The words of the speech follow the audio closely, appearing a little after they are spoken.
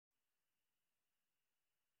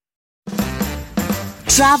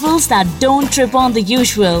Travels that don't trip on the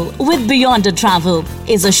usual with Beyond a Travel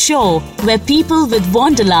is a show where people with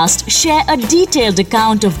wanderlust share a detailed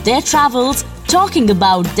account of their travels, talking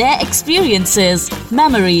about their experiences,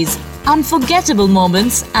 memories, unforgettable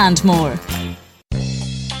moments and more.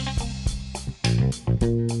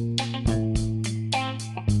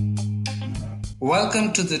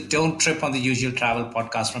 Welcome to the Don't Trip on the Usual Travel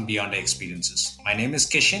podcast from Beyond Experiences. My name is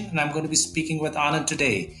Kishan and I'm going to be speaking with Anand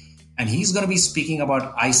today. And he's going to be speaking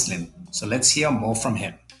about Iceland. So let's hear more from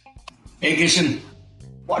him. Hey Kishan,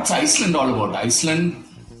 what's Iceland all about? Iceland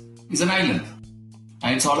is an island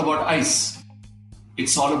and it's all about ice.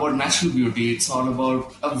 It's all about natural beauty. It's all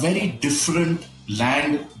about a very different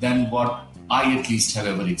land than what I at least have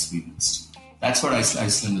ever experienced. That's what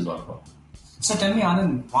Iceland is all about. So tell me,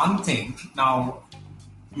 Anand, one thing. Now,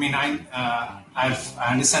 I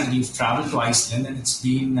understand that you've traveled to Iceland and it's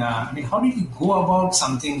been, how did you go about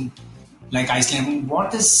something like Iceland?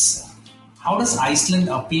 How does Iceland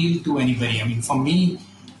appeal to anybody? For me,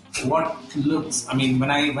 when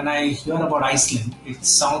I hear about Iceland, it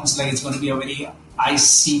sounds like it's going to be a very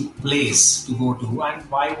icy place to go to. And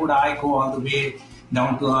why would I go all the way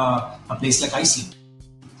down to a place like Iceland?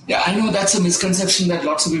 Yeah, I know that's a misconception that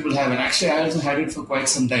lots of people have. And actually, I also had it for quite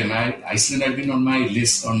some time. Iceland had been on my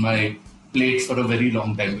list, on my plate for a very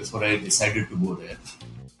long time before I decided to go there.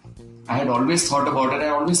 I had always thought about it. I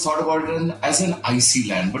always thought about it as an icy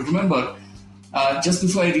land. But remember, just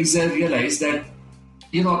before I realized that,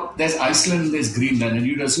 there's Iceland and there's Greenland. And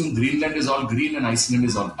you'd assume Greenland is all green and Iceland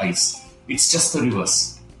is all ice. It's just the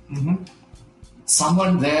reverse. Mm-hmm.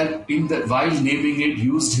 Someone there, while naming it,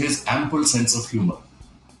 used his ample sense of humor.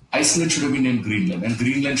 Iceland should have been named Greenland and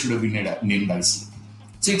Greenland should have been named Iceland.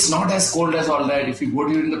 So it's not as cold as all that. If you go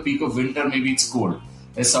during the peak of winter, maybe it's cold.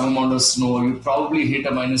 There's some amount of snow. You probably hit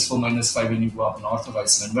a -4, -5 when you go up north of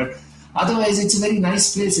Iceland. But otherwise, it's a very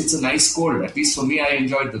nice place. It's a nice cold. At least for me, I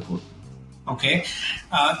enjoyed the cold. Okay.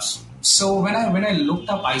 So when I looked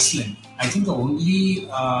up Iceland, I think the only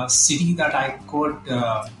city that I could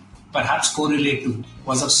perhaps correlate to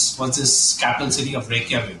was this capital city of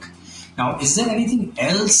Reykjavik. Now, is there anything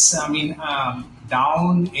else,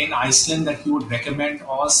 down in Iceland that you would recommend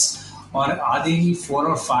us? Or are there any 4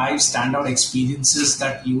 or 5 standout experiences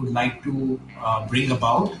that you would like to bring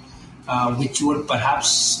about, which would perhaps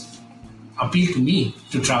appeal to me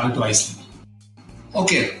to travel to Iceland?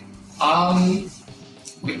 Okay.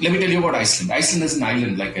 Let me tell you about Iceland. Iceland is an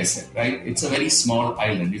island, like I said, right? It's a very small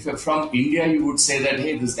island. If you're from India, you would say that,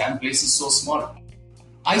 hey, this damn place is so small.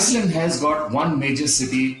 Iceland has got one major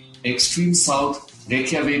city, extreme south,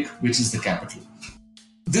 Reykjavik, which is the capital.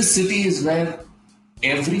 This city is where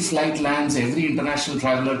every flight lands, every international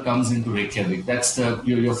traveler comes into Reykjavik.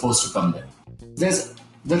 You're forced to come there.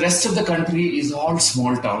 The rest of the country is all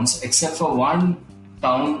small towns, except for one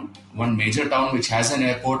major town which has an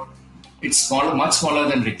airport. It's smaller, much smaller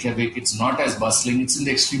than Reykjavik. It's not as bustling. It's in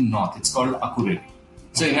the extreme north. It's called Akureyri.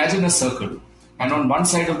 So imagine a circle, and on one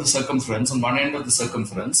side of the circumference, on one end of the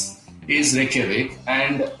circumference, is Reykjavik,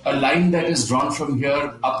 and a line that is drawn from here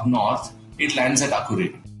up north, it lands at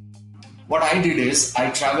Akureyri. What I did is, I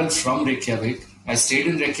traveled from Reykjavik, I stayed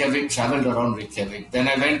in Reykjavik, traveled around Reykjavik, then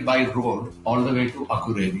I went by road all the way to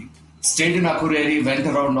Akureyri, stayed in Akureyri, went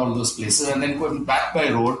around all those places, and then went back by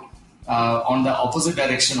road on the opposite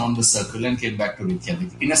direction on the circle and came back to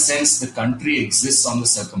Reykjavik. In a sense, the country exists on the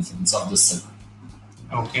circumference of the circle.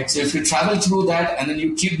 Okay. So if you travel through that and then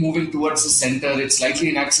you keep moving towards the center, it's slightly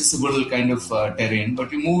inaccessible kind of terrain,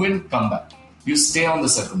 but you move in, come back. You stay on the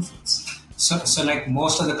circumference. So like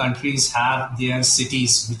most of the countries have their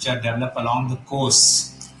cities which are developed along the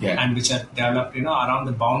coast and which are developed, around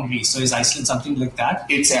the boundaries. So is Iceland something like that?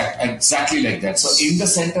 It's exactly like that. So in the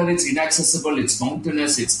center, it's inaccessible, it's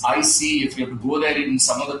mountainous, it's icy. If you have to go there in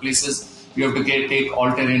some other places, you have to take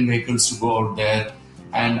all-terrain vehicles to go out there.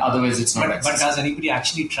 And otherwise, it's not accessible. But does anybody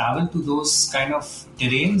actually travel to those kind of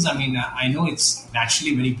terrains? I know it's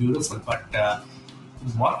naturally very beautiful, but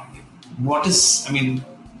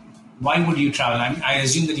why would you travel? I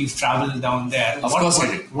assume that you've traveled down there. Of course I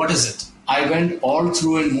did. What is it? I went all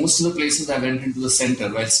through, and most of the places I went into the center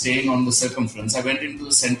while staying on the circumference. I went into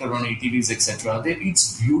the center on ATVs, etc. It's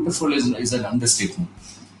beautiful is an understatement.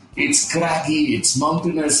 It's craggy, it's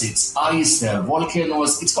mountainous, it's ice, there are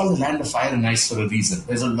volcanoes. It's called the land of fire and ice for a reason.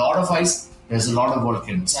 There's a lot of ice, there's a lot of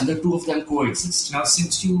volcanoes, and the two of them coexist. Now,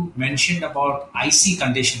 since you mentioned about icy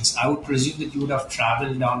conditions, I would presume that you would have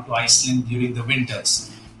traveled down to Iceland during the winters,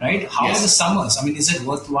 right? How are the summers? Is it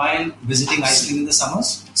worthwhile visiting Iceland in the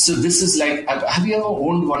summers? So this is like, have you ever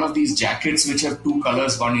owned one of these jackets which have two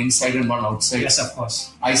colors, one inside and one outside? Yes, of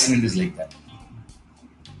course. Iceland is like that.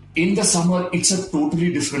 In the summer, it's a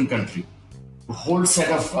totally different country. A whole set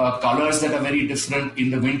of colors that are very different.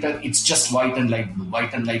 In the winter, it's just white and light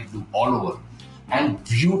blue all over. And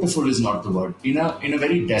beautiful is not the word, in a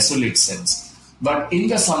very desolate sense. But in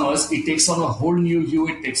the summers, it takes on a whole new hue,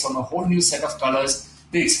 it takes on a whole new set of colors.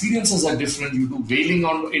 The experiences are different. You do whaling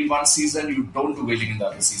in one season, you don't do whaling in the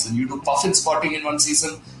other season. You do puffin spotting in one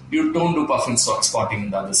season, you don't do puffin spotting in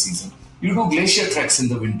the other season. You do glacier treks in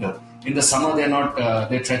the winter. In the summer,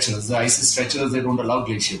 they're treacherous. The ice is treacherous, they don't allow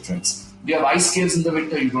glacier treks. You have ice caves in the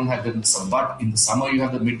winter, you don't have them in the summer. But in the summer, you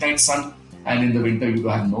have the midnight sun, and in the winter, you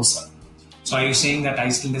have no sun. So are you saying that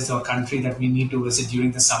Iceland is a country that we need to visit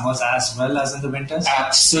during the summers as well as in the winters?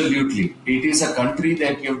 Absolutely. It is a country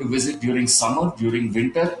that you have to visit during summer, during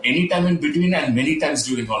winter, anytime in between, and many times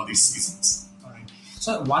during all these seasons. All right.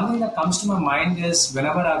 So one thing that comes to my mind is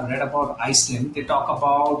whenever I've read about Iceland, they talk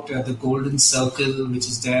about the golden circle which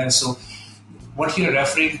is there. So what you're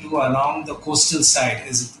referring to along the coastal side,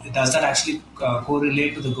 does that actually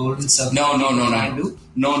correlate to the golden circle?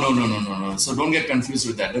 No. So don't get confused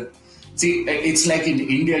with that. See, it's like in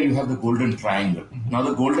India, you have the Golden Triangle. Now,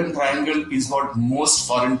 the Golden Triangle is what most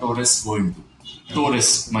foreign tourists go into.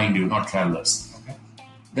 Tourists, mind you, not travelers. Okay.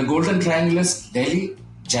 The Golden Triangle is Delhi,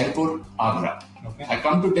 Jaipur, Agra. Okay. I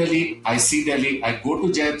come to Delhi, I see Delhi, I go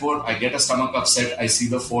to Jaipur, I get a stomach upset, I see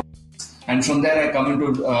the fort. And from there, I come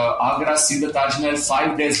into Agra, see the Taj Mahal,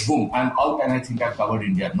 5 days, boom, I'm out and I think I've covered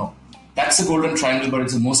India. No. That's the Golden Triangle, but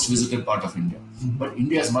it's the most visited part of India. But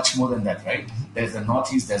India is much more than that, right? There's the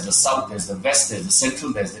northeast, there's the south, there's the west, there's the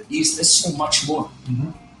central, there's the east. There's so much more.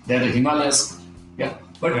 There are the Himalayas. Yeah.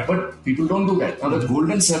 But people don't do that. Now, the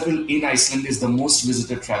Golden Circle in Iceland is the most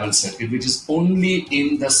visited travel circuit, which is only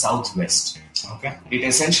in the southwest. Okay. It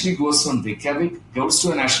essentially goes from Reykjavik, goes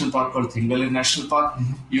to a national park called Thingvellir National Park.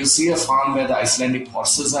 You see a farm where the Icelandic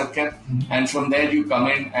horses are kept. And from there you come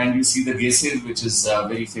in and you see the geysir, which is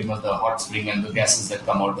very famous, the hot spring and the gases that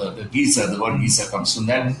come out, the geyser, the word geyser comes from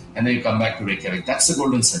that. And then you come back to Reykjavik. That's the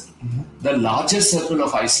Golden Circle. The largest circle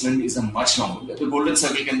of Iceland is a much longer. The Golden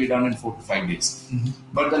Circle can be done in 4 to 5 days.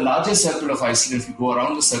 But the largest circle of Iceland, if you go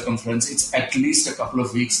around the circumference, it's at least a couple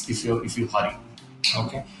of weeks if you hurry.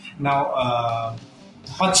 Okay. Now,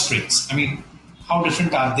 hot springs. I mean, how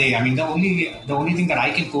different are they? I mean, the only thing that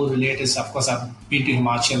I can correlate is, of course, I've been to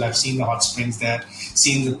Himachal. I've seen the hot springs there.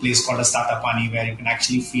 Seen the place called Pani where you can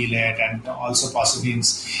actually feel it, and also possibly in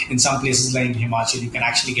some places like in Himachal, you can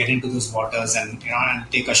actually get into those waters and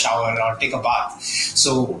and take a shower or take a bath.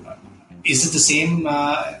 So, is it the same?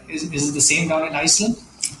 Is it the same down in Iceland?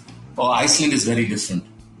 Oh, Iceland is very different.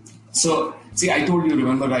 So, see, I told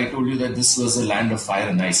you that this was a land of fire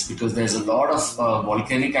and ice because there's a lot of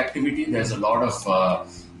volcanic activity. There's a lot of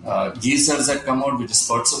geysers that come out, which is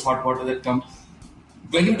spurts of hot water that come.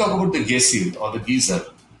 When you talk about the geysir or the geyser,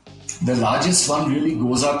 the largest one really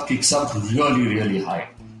goes up, kicks up really, really high.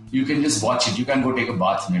 You can just watch it. You can go take a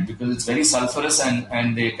bath in it because it's very sulfurous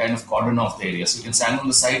and they kind of cordon off the area. So you can stand on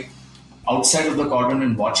the side outside of the cordon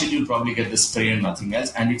and watch it. You'll probably get the spray and nothing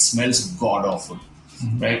else. And it smells god-awful,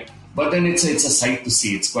 right? But then it's a sight to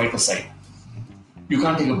see. It's quite a sight. You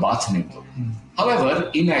can't take a bath in it though. However,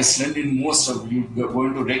 in Iceland, in most of you go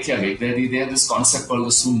into Reykjavik, they have this concept called the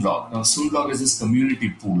Sundlog. Now, Sundlog is this community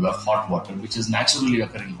pool of hot water, which is naturally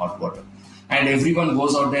occurring hot water. And everyone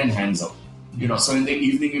goes out there and hangs out. So in the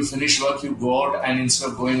evening you finish work, you go out, and instead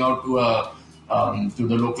of going out to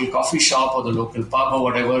the local coffee shop or the local pub or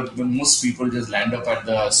whatever, most people just land up at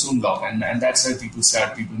the Sundlog. And that's where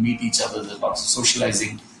people meet each other, there's lots of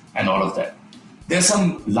socializing and all of that. There are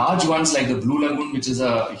some large ones like the Blue Lagoon, which is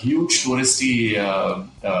a huge touristy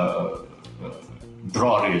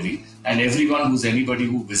draw really. And anybody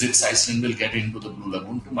who visits Iceland will get into the Blue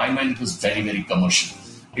Lagoon. To my mind, it was very, very commercial.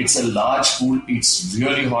 It's a large pool. It's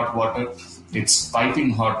really hot water. It's piping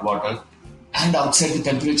hot water. And outside the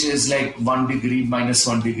temperature is like 1 degree,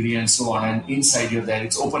 -1 degree and so on. And inside you're there,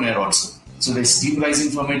 it's open air also. So there's steam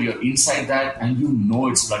rising from it. You're inside that and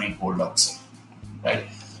it's bloody cold outside, right?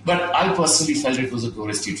 But I personally felt it was a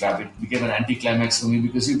touristy trap. It became an anticlimax for me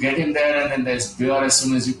because you get in there and then there's beer as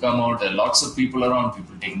soon as you come out. There are lots of people around,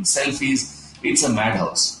 people taking selfies. It's a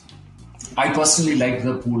madhouse. I personally like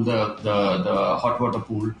the pool, the hot water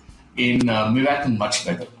pool in Mewatton much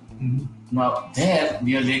better. Now there,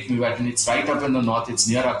 near Lake Mewatton, it's right up in the north. It's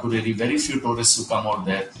near Akureyri. Very few tourists who come out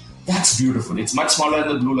there. That's beautiful. It's much smaller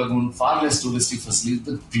than the Blue Lagoon, far less touristy facilities,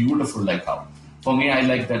 but beautiful like how. For me, I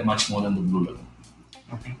like that much more than the Blue Lagoon.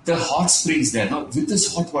 Okay. The hot springs there. Now, with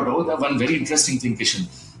this hot water, one very interesting thing, Kishan.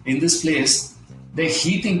 In this place, the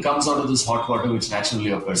heating comes out of this hot water which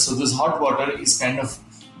naturally occurs. So this hot water is kind of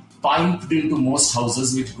piped into most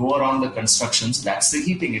houses which go around the constructions. That's the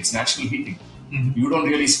heating. It's natural heating. You don't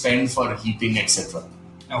really spend for heating, etc.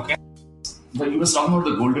 Okay. But you were talking about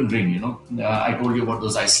the golden ring, I told you about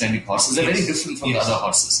those Icelandic horses. They're very different from the other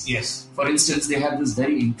horses. Yes. For instance, they have this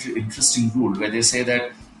very interesting rule where they say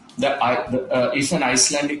that if an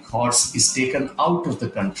Icelandic horse is taken out of the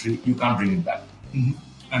country, you can't bring it back. Mm-hmm.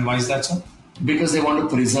 And why is that so? Because they want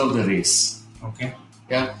to preserve the race. Okay.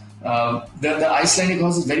 Yeah. The Icelandic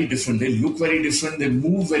horse is very different. They look very different. They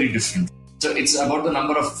move very different. So it's about the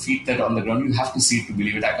number of feet that are on the ground. You have to see it to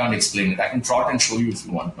believe it. I can't explain it. I can trot and show you if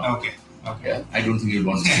you want. Okay. Yeah, I don't think you'll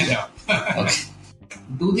want to see that. Okay.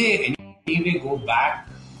 Do they anyway go back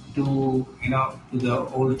to the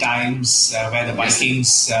old times where the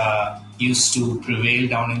Vikings used to prevail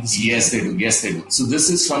down in the sea? Yes, they do. So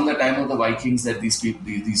this is from the time of the Vikings that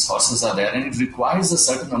these horses are there, and it requires a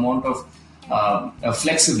certain amount of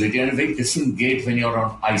flexibility and a very different gait when you're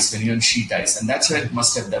on ice, when you're on sheet ice, and that's where it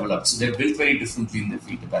must have developed. So they're built very differently in their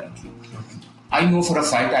feet, apparently. Okay. I know for a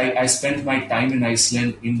fact, I spent my time in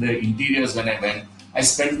Iceland in the interiors when I went. I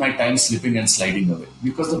spent my time slipping and sliding away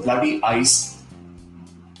because the bloody ice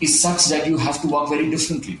is such that you have to walk very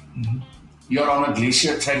differently. Mm-hmm. You're on a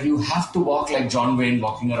glacier trek, you have to walk like John Wayne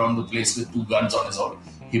walking around the place with 2 guns on his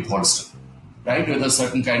hip holster, right? With a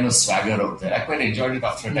certain kind of swagger out there. I quite enjoyed it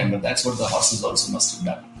after a time, but that's what the horses also must have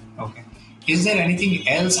done. Okay. Is there anything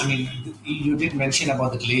else? I mean, you did mention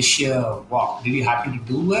about the glacier walk. Did you happen to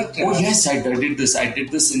do it? Oh, yes, I did this. I did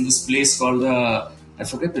this in this place called, I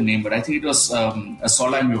forget the name, but I think it was a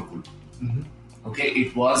Solamjökull. Mm-hmm. Okay,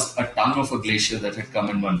 it was a tongue of a glacier that had come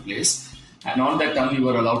in one place. And on that tongue, you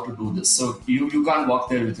were allowed to do this. So you can't walk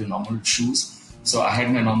there with your normal shoes. So I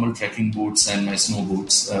had my normal trekking boots and my snow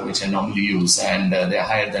boots, which I normally use. And they're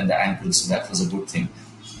higher than the ankles, so that was a good thing.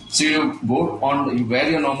 So you wear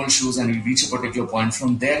your normal shoes and you reach a particular point.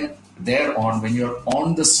 From there on, when you're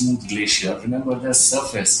on the smooth glacier, remember the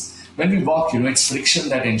surface. When we walk, it's friction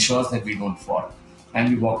that ensures that we don't fall. And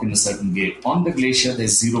we walk in a certain gait. On the glacier,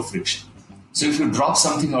 there's zero friction. So if you drop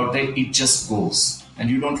something out there, it just goes. And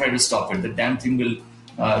you don't try to stop it. The damn thing will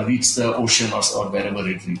reach the ocean or wherever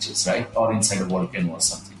it reaches, right? Or inside a volcano or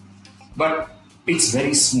something. But it's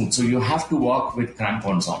very smooth. So you have to walk with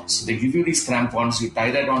crampons on. So they give you these crampons. You tie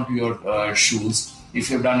that onto your shoes. If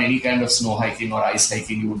you've done any kind of snow hiking or ice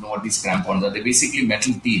hiking, you would know what these crampons are. They're basically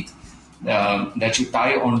metal teeth that you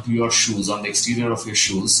tie onto your shoes, on the exterior of your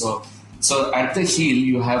shoes. So at the heel,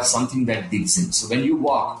 you have something that digs in. So when you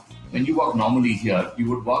walk normally here, you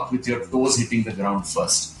would walk with your toes hitting the ground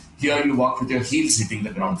first. Here, you walk with your heels hitting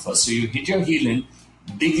the ground first. So you hit your heel in,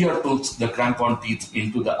 dig your tooth, the crampon teeth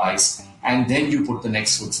into the ice, and then you put the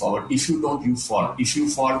next foot forward. If you don't, you fall. If you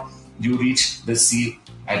fall, you reach the sea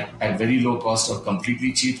at very low cost or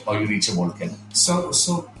completely cheap, or you reach a volcano.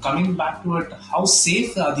 So coming back to it, how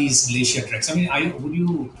safe are these glacier treks? I mean, I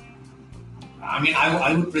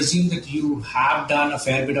would presume that you have done a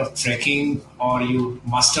fair bit of trekking, or you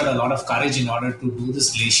mustered a lot of courage in order to do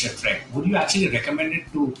this glacier trek. Would you actually recommend it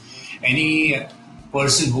to any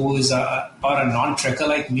person who is a non-trekker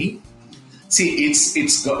like me? See,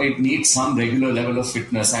 it needs some regular level of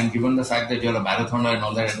fitness, and given the fact that you're a marathoner and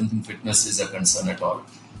all that, I don't think fitness is a concern at all.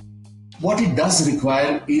 What it does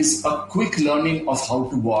require is a quick learning of how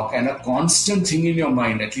to walk and a constant thing in your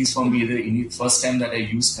mind, at least for me, the first time that I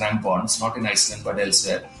used crampons, not in Iceland but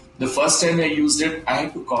elsewhere. The first time I used it, I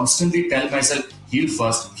had to constantly tell myself, heel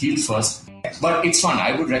first. But it's fun.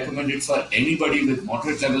 I would recommend it for anybody with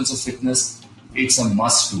moderate levels of fitness. It's a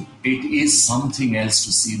must do. It is something else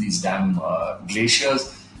to see these damn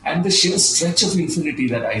glaciers and the sheer stretch of infinity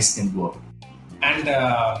that ice can go up. And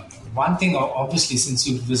one thing, obviously, since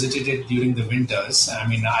you visited it during the winters, I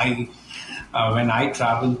mean, when I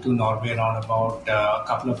traveled to Norway around about a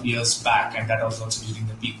couple of years back, and that was also during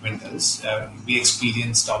the peak winters, we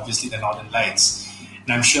experienced, obviously, the Northern Lights.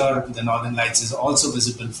 And I'm sure the Northern Lights is also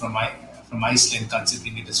visible from Iceland,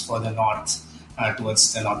 considering it is further north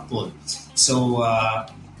towards the North Pole. So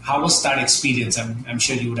how was that experience? I'm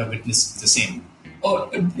sure you would have witnessed the same.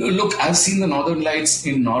 Oh, look, I've seen the Northern Lights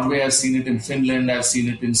in Norway, I've seen it in Finland, I've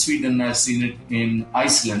seen it in Sweden, I've seen it in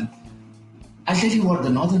Iceland. I'll tell you what,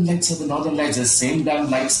 the Northern Lights are the Northern Lights, the same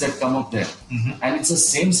damn lights that come up there. Mm-hmm. And it's the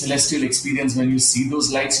same celestial experience. When you see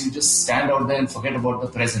those lights, you just stand out there and forget about the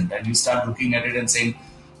present. And you start looking at it and saying,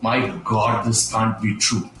 my God, this can't be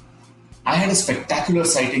true. I had a spectacular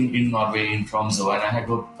sighting in Norway, in Tromsø, and I had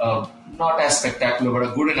not as spectacular,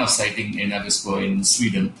 but a good enough sighting in Abisko in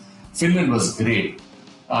Sweden. Finland was great.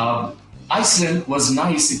 Iceland was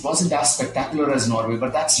nice. It wasn't as spectacular as Norway,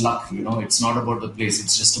 but that's luck. It's not about the place.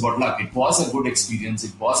 It's just about luck. It was a good experience.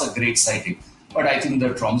 It was a great sighting. But I think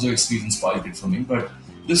the Tromso experience spoiled it for me. But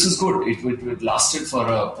this is good. It lasted for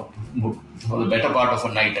the better part of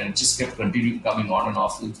a night, and it just kept continuing coming on and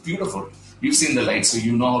off. It's beautiful. You've seen the lights, so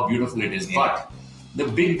you know how beautiful it is. Yeah. But the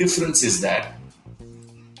big difference is that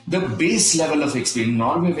the base level of experience,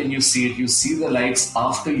 Norway, when you see it, you see the lights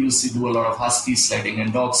after you do a lot of husky sledding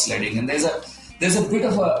and dog sledding, and there's a bit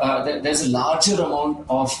of there's a larger amount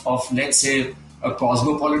of let's say a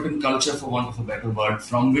cosmopolitan culture, for want of a better word,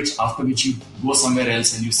 after which you go somewhere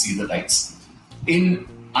else and you see the lights. In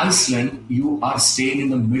Iceland, you are staying in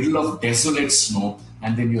the middle of desolate snow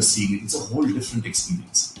and then you're seeing it. It's a whole different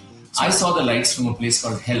experience. I saw the lights from a place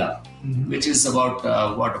called Hela, which is about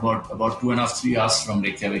 2.5-3 hours from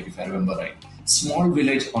Reykjavik, if I remember right. Small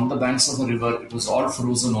village on the banks of a river. It was all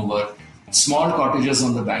frozen over. Small cottages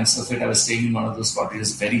on the banks of it. I was staying in one of those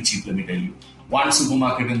cottages, very cheap, let me tell you. One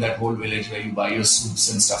supermarket in that whole village where you buy your soups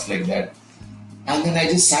and stuff like that. And then I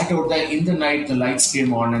just sat out there in the night. The lights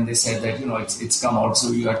came on and they said that, it's come out.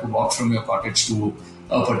 So you have to walk from your cottage to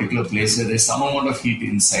a particular place where there's some amount of heat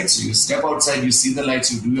inside. So you step outside, you see the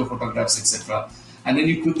lights, you do your photographs, etc. And then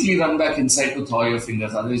you quickly run back inside to thaw your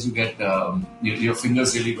fingers. Otherwise you get, your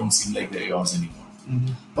fingers really don't seem like they're yours anymore.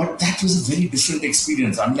 Mm-hmm. But that was a very different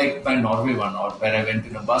experience, unlike my Norway one, or where I went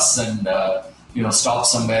in a bus and, stopped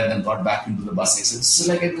somewhere and then got back into the bus. It's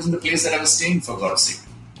like it was in the place that I was staying, for God's sake.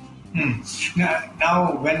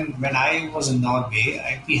 Now, when I was in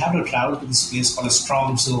Norway, we had to travel to this place called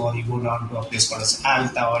Tromso, or you go down to a place called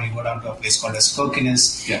Alta, or you go down to a place called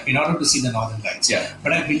Kirkenes, in order to see the Northern Lights. Yeah.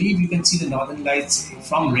 But I believe you can see the Northern Lights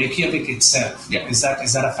from Reykjavik itself. Yeah. Is that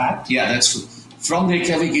a fact? Yeah, that's true. From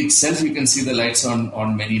Reykjavik itself, you can see the lights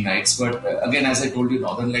on many nights. But again, as I told you,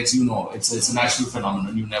 Northern Lights, it's a natural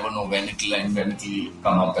phenomenon. You never know when it'll end, when it'll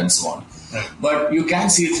come up, and so on. Right. But you can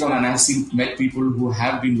see it from, and I've met people who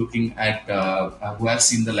have been looking at, who have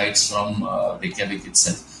seen the lights from Reykjavik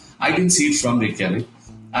itself. I didn't see it from Reykjavik.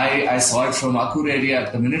 I saw it from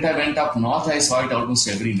Akureyri. The minute I went up north, I saw it almost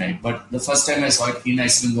every night. But the first time I saw it in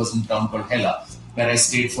Iceland was in a town called Hela, where I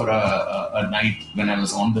stayed for a night when I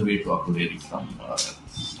was on the way to Akureyri from.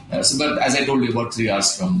 But as I told you, about 3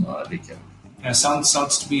 hours from Reykjavik.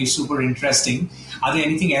 Sounds to be super interesting. Are there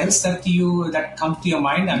anything else that comes to your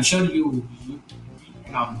mind? I'm sure you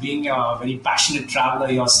being a very passionate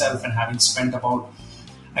traveler yourself and having spent about,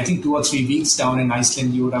 I think, 2 or 3 weeks down in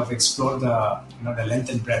Iceland, you would have explored the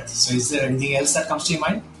length and breadth. So is there anything else that comes to your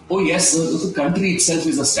mind? Oh yes, the country itself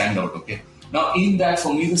is a standout. Okay. Now in that,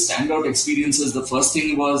 for me, the standout experiences, the first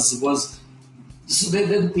thing was so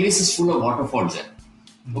the place is full of waterfalls there.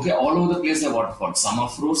 Okay, all over the place there are waterfalls. Some are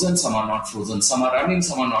frozen, some are not frozen, some are running,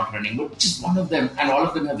 some are not running. But just one of them, and all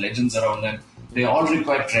of them have legends around them. They all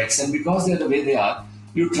require treks, and because they're the way they are,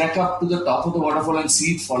 you trek up to the top of the waterfall and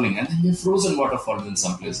see it falling. And then they're frozen waterfalls in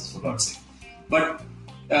some places, for God's sake. But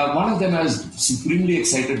one of them I was supremely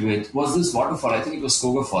excited with was this waterfall. I think it was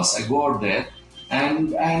Skogafoss. I go out there,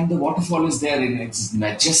 and the waterfall is there, and it's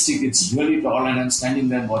majestic, it's really tall, and I'm standing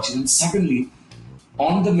there and watching, and suddenly,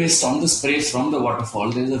 on the mist, on the spray from the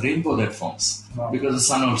waterfall, there's a rainbow that forms. Wow. Because the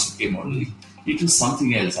sun also came out. It was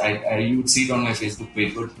something else. You would see it on my Facebook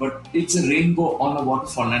page, but it's a rainbow on a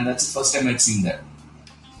waterfall, and that's the first time I'd seen that.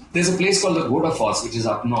 There's a place called the Godafoss, which is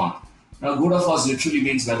up north. Now, Godafoss literally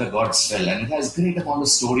means where the gods fell, and it has great amount of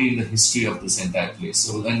story in the history of this entire place.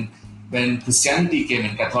 So when Christianity came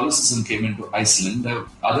in, Catholicism came into Iceland, the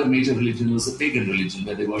other major religion was the pagan religion,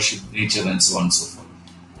 where they worshipped nature and so on and so forth.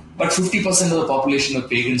 But 50% of the population were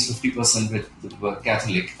pagans, 50% were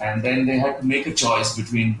Catholic. And then they had to make a choice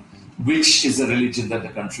between which is the religion that the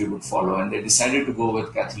country would follow. And they decided to go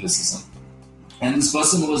with Catholicism. And this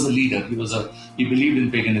person was the leader. He believed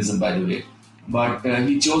in paganism, by the way. But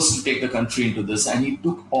he chose to take the country into this. And he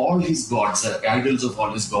took all his gods, the idols of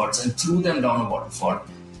all his gods, and threw them down a waterfall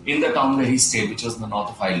in the town where he stayed, which was in the north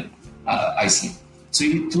of Iceland. So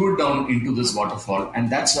he threw it down into this waterfall, and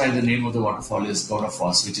that's why the name of the waterfall is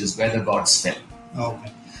Godafoss, which is where the gods fell.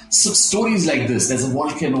 Okay. So stories like this, there's a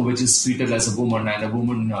volcano which is treated as a woman, and a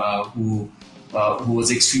woman who was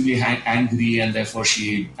extremely angry, and therefore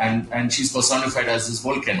she's personified as this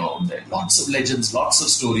volcano out there. Lots of legends, lots of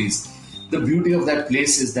stories. The beauty of that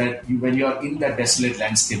place is that when you're in that desolate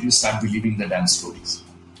landscape, you start believing the damn stories.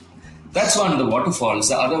 That's one, the waterfalls.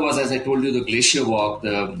 The other was, as I told you, the glacier walk,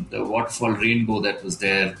 the waterfall rainbow that was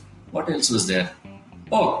there. What else was there?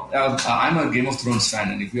 I'm a Game of Thrones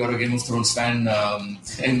fan, and if you are a Game of Thrones fan,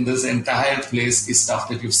 in this entire place is stuff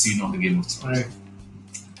that you've seen on the Game of Thrones. Right.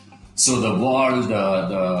 So the wall,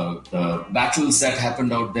 the battles that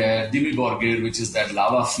happened out there, Dimmiborgir, which is that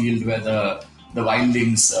lava field where the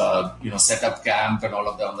wildlings, set up camp and all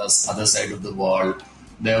of that on the other side of the wall.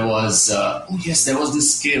 There was, there was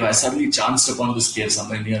this cave. I suddenly chanced upon this cave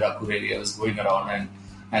somewhere near Akureyri. I was going around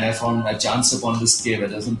and I chanced upon this cave. There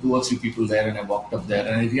were some 2 or 3 people there, and I walked up there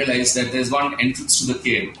and I realized that there's one entrance to the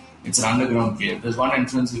cave. It's an underground cave. There's one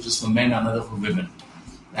entrance which is for men, another for women.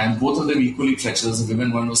 And both of them equally treacherous. The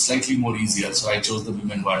women one was slightly more easier, so I chose the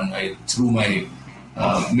women one. I threw my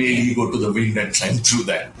male ego to the wind and climbed through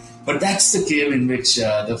that. But that's the cave in which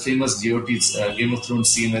the famous GOT's Game of Thrones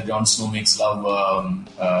scene where Jon Snow makes love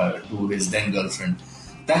to his then girlfriend.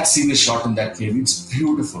 That scene is shot in that cave. It's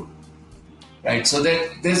beautiful, right? So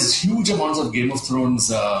there's huge amounts of Game of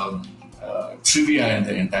Thrones trivia in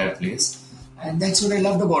the entire place. And that's what I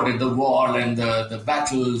loved about it. The wall and the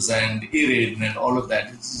battles and Erin and all of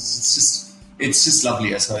that. It's just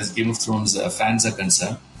lovely as far as Game of Thrones fans are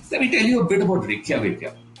concerned. Let me tell you a bit about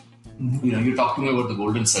Reykjavik. You talked to me about the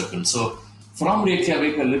Golden Circle. So from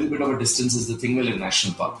Reykjavik, a little bit of a distance is the Thingvellir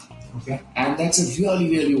National Park. Okay. And that's a really,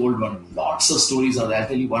 really old one. Lots of stories are there. I'll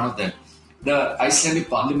tell you one of them. The Icelandic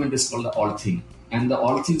parliament is called the Althing. And the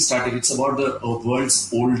Althing started, it's about the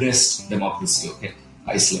world's oldest democracy, okay,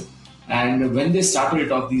 Iceland. And when they started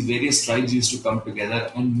it off, these various tribes used to come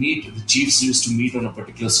together and meet. The chiefs used to meet on a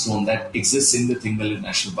particular stone that exists in the Thingvellir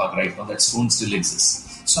National Park right now. That stone still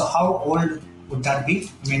exists. So how old would that be?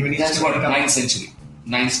 I mean, when that's about 9th century,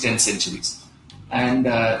 9th, 10th centuries. And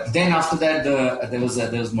then after that, there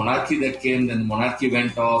was monarchy that came, then the monarchy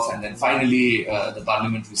went off, and then finally the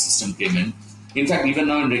parliamentary system came in. In fact, even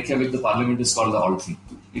now in Reykjavik, the parliament is called the Althing.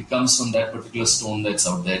 It comes from that particular stone that's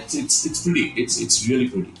out there. It's pretty. It's really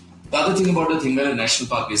pretty. The other thing about the Thingvellir National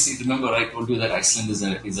Park is, remember I told you that Iceland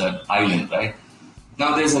is an island, right?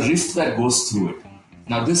 Now there's a rift that goes through it.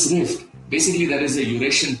 Now this rift, basically there is a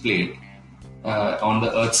Eurasian plate on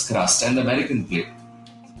the Earth's crust and the American plate,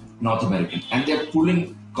 North American, and they're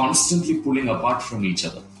constantly pulling apart from each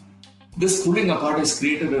other. This pulling apart has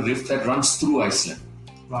created a rift that runs through Iceland.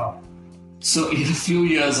 Wow. So in a few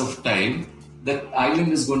years of time, that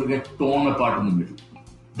island is going to get torn apart in the middle.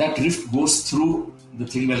 That rift goes through the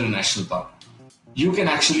Thingvellir National Park. You can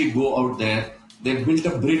actually go out there. They've built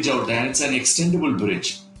a bridge out there, and it's an extendable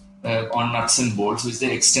bridge on nuts and bolts, which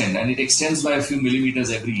they extend, and it extends by a few millimeters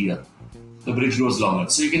every year. The bridge grows longer.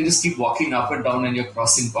 So you can just keep walking up and down and you're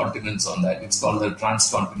crossing continents on that. It's called the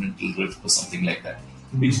Transcontinental Rift or something like that.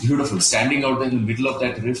 It's beautiful. Standing out there in the middle of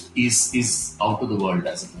that rift is out of the world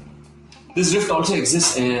as it were. This rift also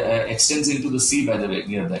extends into the sea, by the way,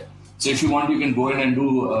 near there. So if you want, you can go in and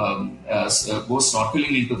go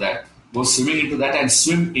snorkeling into that, go swimming into that and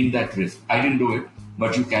swim in that rift. I didn't do it,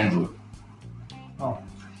 but you can do it. Oh.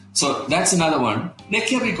 So that's another one.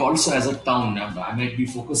 Reykjavik also as a town, I might be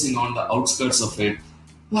focusing on the outskirts of it.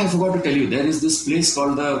 Oh, I forgot to tell you, there is this place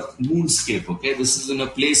called the Moonscape, okay? This is in a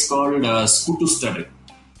place called Skutustad,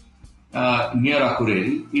 near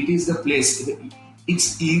Akureyri. It is the place,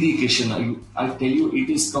 it's eerie, Kishan. I tell you, it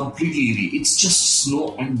is completely eerie. It's just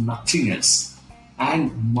snow and nothing else.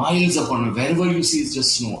 And miles upon it, wherever you see it's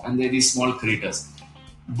just snow, and there are these small craters.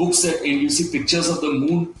 Books that you see pictures of the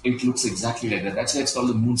moon, it looks exactly like that. That's why it's called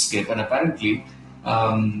the Moonscape. And apparently,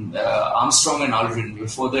 Armstrong and Aldrin,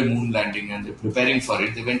 before their moon landing and they're preparing for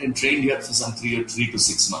it, they went and trained here for some 3 to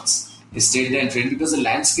 6 months. They stayed there and trained because the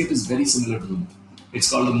landscape is very similar to the moon. It's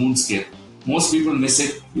called the Moonscape. Most people miss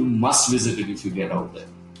it. You must visit it if you get out there.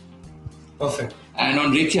 Perfect. And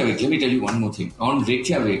on Reykjavik, let me tell you one more thing. On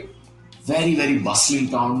Reykjavik, very, very bustling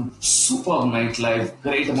town, superb nightlife,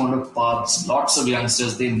 great amount of pubs, lots of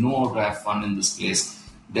youngsters. They know how to have fun in this place,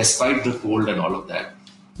 despite the cold and all of that.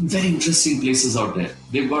 Very interesting places out there.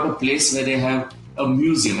 They've got a place where they have a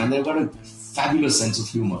museum, and they've got a fabulous sense of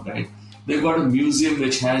humor, right? They've got a museum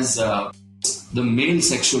which has the male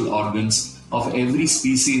sexual organs of every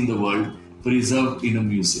species in the world preserved in a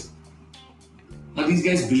museum. Now these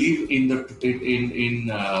guys believe in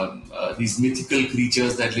these mythical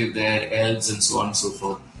creatures that live there, elves and so on and so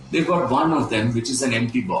forth. They've got one of them which is an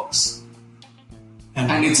empty box.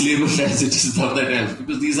 And it's labeled as it is of that elf,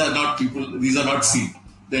 because these are not people, these are not seen.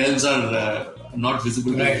 The elves are not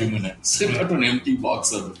visible to human eyes. They've got an empty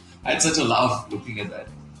box. I had such a laugh looking at that.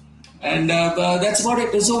 And that's about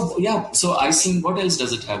it. So yeah, so Iceland, what else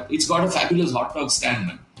does it have? It's got a fabulous hot dog stand,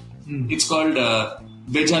 man. It's called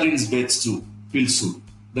Bejarins Betsu Pilsu.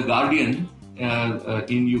 The Guardian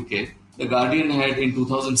in UK, The Guardian had in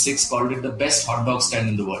 2006 called it the best hot dog stand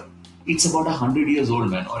in the world. It's about 100 years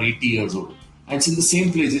old, man, or 80 years old. And it's in the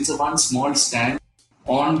same place. It's a one small stand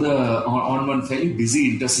on one fairly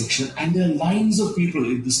busy intersection, and there are lines of people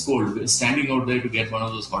in this cold standing out there to get one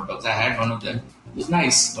of those hot dogs. I had one of them. It was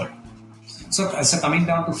nice, but... So coming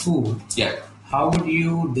down to food, yeah. How would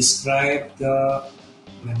you describe the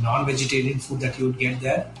the non-vegetarian food that you would get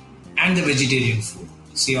there and the vegetarian food.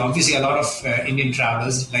 See, obviously, a lot of Indian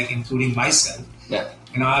travelers, like including myself,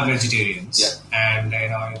 are vegetarians, and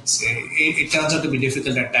it turns out to be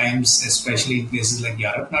difficult at times, especially in places like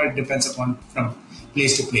Europe. Now it depends upon from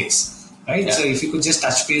place to place, right? Yeah. So if you could just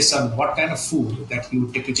touch base on what kind of food that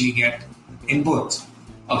you typically get in both.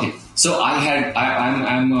 Okay, so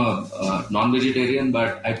I'm a non-vegetarian,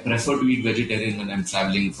 but I prefer to eat vegetarian when I'm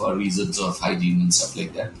traveling for reasons of hygiene and stuff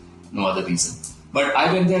like that. No other reason. But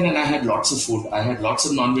I went there and I had lots of food. I had lots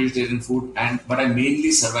of non-vegetarian food, but I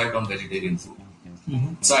mainly survived on vegetarian food.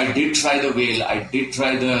 Mm-hmm. So I did try the whale, I did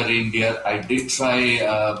try the reindeer, I did try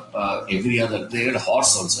every other. They had a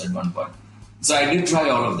horse also at one point. So I did try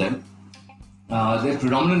all of them. They're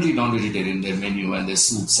predominantly non-vegetarian, their menu and their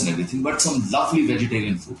soups and everything, but some lovely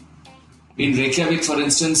vegetarian food. In Reykjavik, for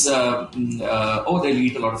instance, they'll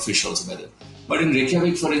eat a lot of fish also by there. But in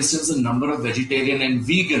Reykjavik, for instance, the number of vegetarian and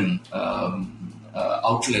vegan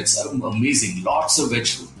outlets are amazing. Lots of veg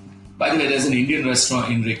food. By the way, there's an Indian restaurant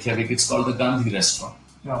in Reykjavik. It's called the Gandhi Restaurant.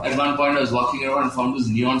 Oh. At one point, I was walking around and found this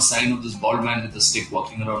neon sign of this bald man with a stick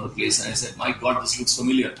walking around the place. And I said, my God, this looks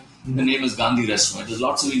familiar. Mm-hmm. The name is Gandhi Restaurant. There's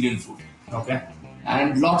lots of Indian food. Okay.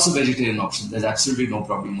 And lots of vegetarian options. There's absolutely no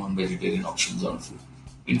problem on vegetarian options on food.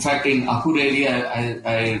 In fact, in Akureyri,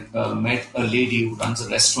 I met a lady who runs a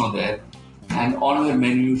restaurant there. And on her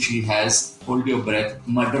menu, she has, hold your breath,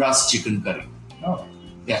 Madras chicken curry. Oh.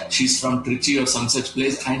 Yeah, she's from Trichy or some such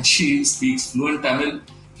place, and she speaks fluent Tamil.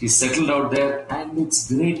 She's settled out there, and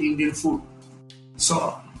it's great Indian food.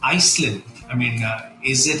 So Iceland,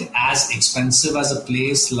 is it as expensive as a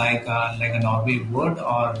place like a Norway would,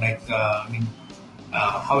 or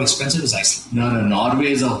how expensive is Iceland? No,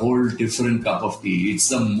 Norway is a whole different cup of tea. It's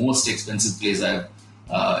the most expensive place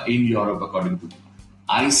in Europe, according to me.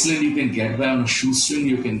 Iceland, you can get by on a shoestring,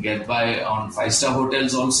 you can get by on 5-star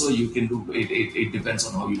hotels also, you can do it. It depends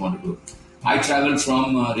on how you want to do it. I traveled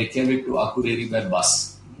from Reykjavik to Akureyri by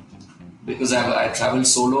bus. Because I traveled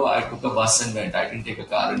solo, I took a bus and went. I didn't take a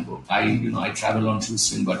car and go. I travel on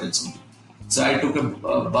shoestring buttons only. So I took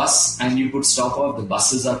a bus and you could stop off. The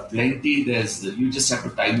buses are plenty. You just have to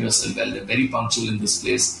time yourself well. They're very punctual in this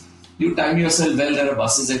place. You time yourself well, there are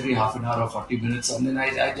buses every half an hour or 40 minutes, and then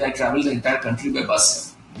I travel the entire country by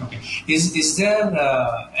bus. Okay. Is there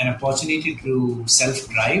an opportunity to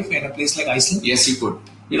self-drive in a place like Iceland? Yes, you could.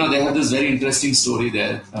 They have this very interesting story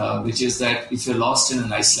there, which is that if you're lost in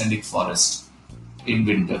an Icelandic forest in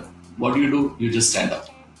winter, what do? You just stand up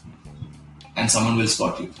and someone will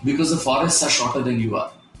spot you. Because the forests are shorter than you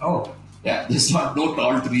are. Oh. Yeah, there's no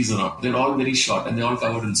tall trees around. They're all very short and they're all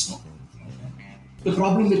covered in snow. The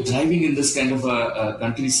problem with driving in this kind of a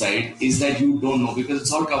countryside is that you don't know, because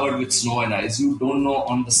it's all covered with snow and ice, you don't know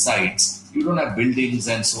on the sides. You don't have buildings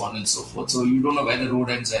and so on and so forth. So you don't know where the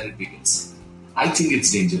road ends, where it begins. I think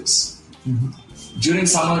it's dangerous. Mm-hmm. During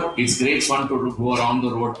summer, it's great fun to go around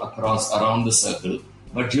the road around the circle.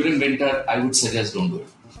 But during winter, I would suggest don't do it.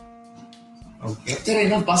 Okay. There are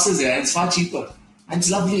enough buses there and it's far cheaper. And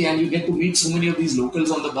it's lovely and you get to meet so many of these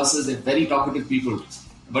locals on the buses. They're very talkative people.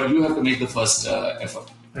 But you have to make the first effort.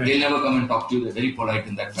 Right. They'll never come and talk to you. They're very polite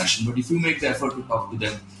in that fashion. But if you make the effort to talk to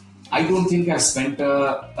them, I don't think I've spent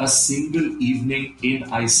a single evening in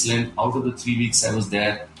Iceland out of the 3 weeks I was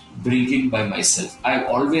there drinking by myself. I've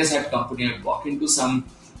always had company. I'd walk into some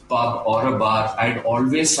pub or a bar. I'd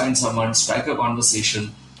always find someone, strike a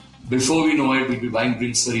conversation. Before we know it, we'd be buying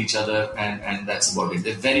drinks for each other and that's about it.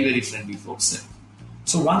 They're very, very friendly folks there.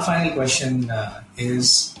 So one final question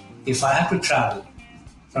is, if I have to travel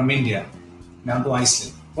from India down to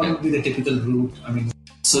Iceland, what would be the typical route?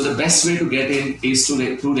 So the best way to get in is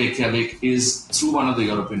through Reykjavik is through one of the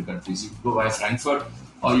European countries. You could go via Frankfurt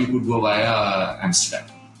or you could go via Amsterdam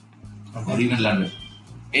or even London.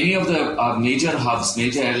 Any of the major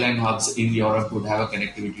airline hubs in Europe would have a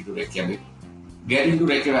connectivity to Reykjavik. Get into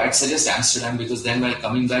Reykjavik, I'd suggest Amsterdam, because then while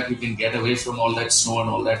coming back, you can get away from all that snow and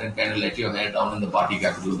all that and kind of let your hair down in the party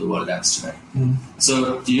capital of the world, Amsterdam. Mm.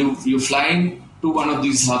 So you fly in to one of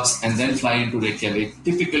these hubs and then fly into Reykjavik.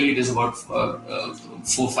 Typically, it is about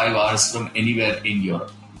 4-5 hours from anywhere in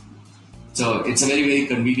Europe. So it's a very, very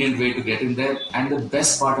convenient way to get in there. And the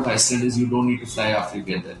best part of Iceland is you don't need to fly after you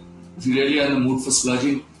get there. If you really are in the mood for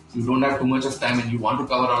splurging, you don't have too much of time and you want to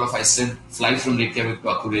cover all of Iceland, fly from Reykjavik to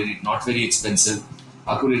Akureyri. Not very expensive.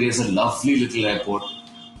 Akureyri is a lovely little airport.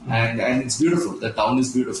 And it's beautiful. The town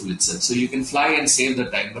is beautiful itself. So you can fly and save the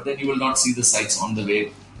time, but then you will not see the sights on the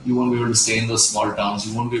way. You won't be able to stay in those small towns.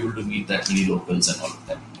 You won't be able to meet that many locals and all of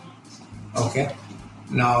that. Okay.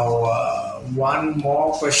 Now, one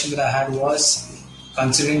more question that I had was,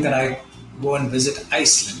 considering that I go and visit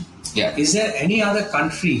Iceland, Yeah. Is there any other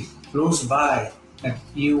country close by that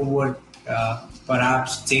you would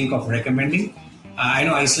perhaps think of recommending? I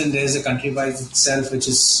know Iceland is a country by itself, which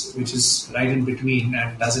is right in between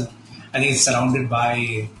and doesn't. I think it's surrounded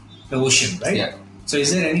by the ocean, right? Yeah. So,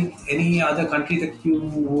 is there any other country that you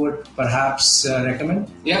would perhaps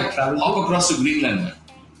recommend? Yeah, Travel to? hop across to Greenland, man.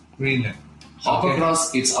 Greenland. Hop Okay.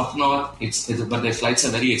 across, it's up north, but the flights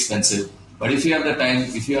are very expensive. But if you have the time,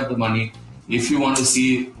 if you have the money, if you want to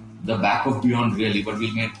see the back of beyond really, but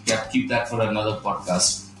we'll keep that for another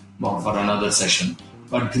podcast or for another session.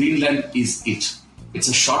 But Greenland is it. It's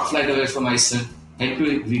a short flight away from Iceland. Head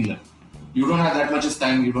to Greenland. You don't have that much of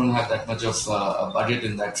time, you don't have that much of a budget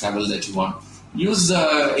in that travel that you want. Use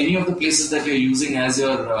any of the places that you're using as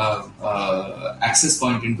your access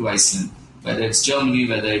point into Iceland, whether it's Germany,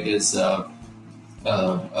 whether it is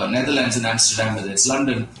Netherlands and Amsterdam, whether it's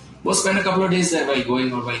London. Go spend a couple of days there while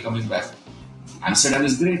going or while coming back. Amsterdam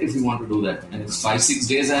is great if you want to do that, and it's 5-6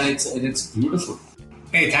 days and it's beautiful.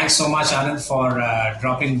 Hey, thanks so much, Anand, for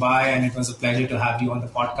dropping by, and it was a pleasure to have you on the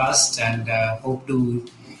podcast, and hope to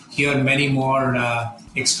hear many more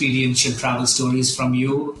experiential travel stories from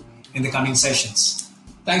you in the coming sessions.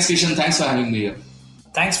 Thanks, Kishan. Thanks for having me here.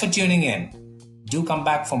 Thanks for tuning in. Do come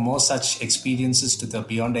back for more such experiences to the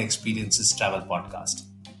Beyond the Experiences Travel Podcast.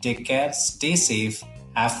 Take care, stay safe,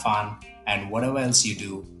 have fun, and whatever else you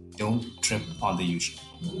do, don't trip on the usual.